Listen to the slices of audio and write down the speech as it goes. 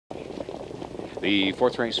the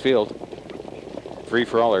fourth race field.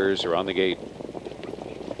 Free-for-allers are on the gate.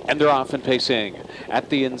 And they're off and pacing. At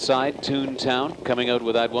the inside, Toontown. Coming out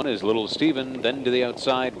with that one is Little Steven. Then to the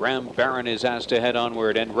outside, Ram Baron is asked to head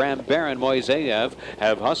onward. And Ram Baron, Moiseyev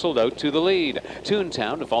have hustled out to the lead.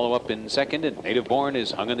 Toontown to follow up in second. And Native Born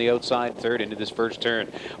is hung on the outside third into this first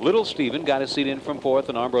turn. Little Steven got a seat in from fourth.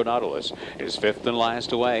 And ARMBRO Nautilus is fifth and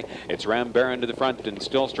last away. It's Ram Baron to the front and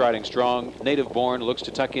still striding strong. Native Born looks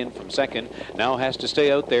to tuck in from second. Now has to stay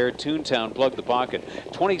out there. Toontown plugged the pocket.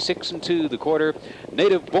 26 and 2 the quarter.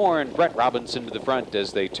 Native Born, Brett Robinson to the front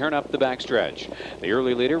as they turn up the backstretch. The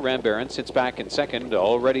early leader, Ram Baron, sits back in second,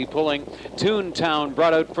 already pulling. Toontown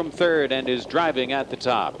brought out from third and is driving at the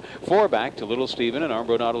top. Four back to Little Steven, and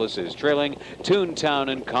ARMBRO Nautilus is trailing Toontown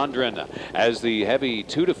and Condren as the heavy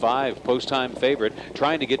 2 to 5 post-time favorite,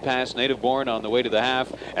 trying to get past Native Born on the way to the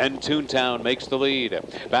half, and Toontown makes the lead.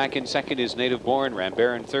 Back in second is Native Born, Ram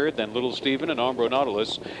Baron third, then Little Steven and ARMBRO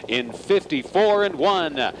Nautilus in 54 and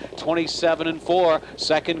 1, 27 and 4,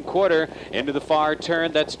 second quarter into the far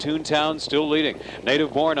turn. That's Toontown still leading.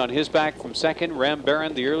 Native Born on his back from second. Ram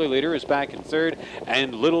Baron, the early leader, is back in third,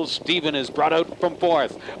 and Little Steven is brought out from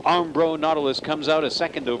fourth. ARMBRO Nautilus comes out a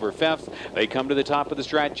second over fifth. They come to the top of the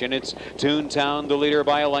stretch, and it's Toontown the leader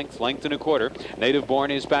by a length and a quarter. Native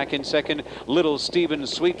Born is back in second. Little Steven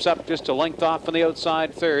sweeps up just a length off on the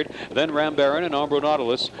outside third. Then Ram Baron and ARMBRO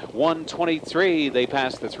Nautilus 1:23. They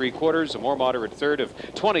pass the three quarters, a more moderate third of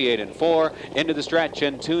 28 and 4 into the stretch,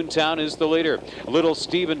 and Toontown is the leader. Little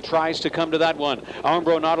Steven tries to come to that one.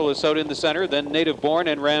 ARMBRO Nautilus out in the center, then Native Born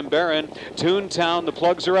and Ram Baron. Toontown, the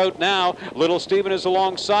plugs are out now. Little Steven is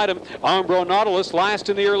alongside him. ARMBRO Nautilus, last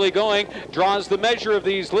in the early going, draws the measure of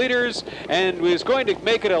these leaders and is going to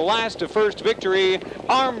make it a last to first victory.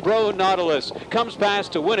 ARMBRO Nautilus comes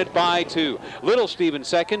past to win it by 2. Little Steven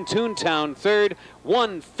second, Toontown third,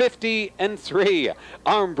 150 and 3.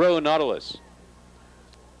 ARMBRO Nautilus.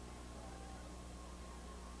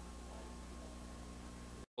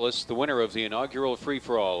 The winner of the inaugural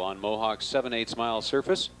free-for-all on Mohawk's 7/8 mile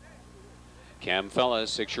surface. Cam Fella,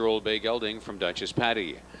 6-year-old bay gelding from Duchess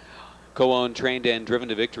Patty. Co-owned, trained, and driven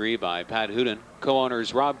to victory by Pat Hudon.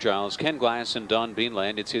 Co-owners Rob Giles, Ken Glass, and Don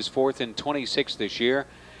Beanland. It's his 4th and 26th this year,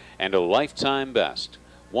 and a lifetime best.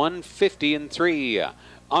 150 and 3.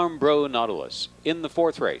 ARMBRO Nautilus in the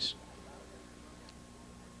fourth race.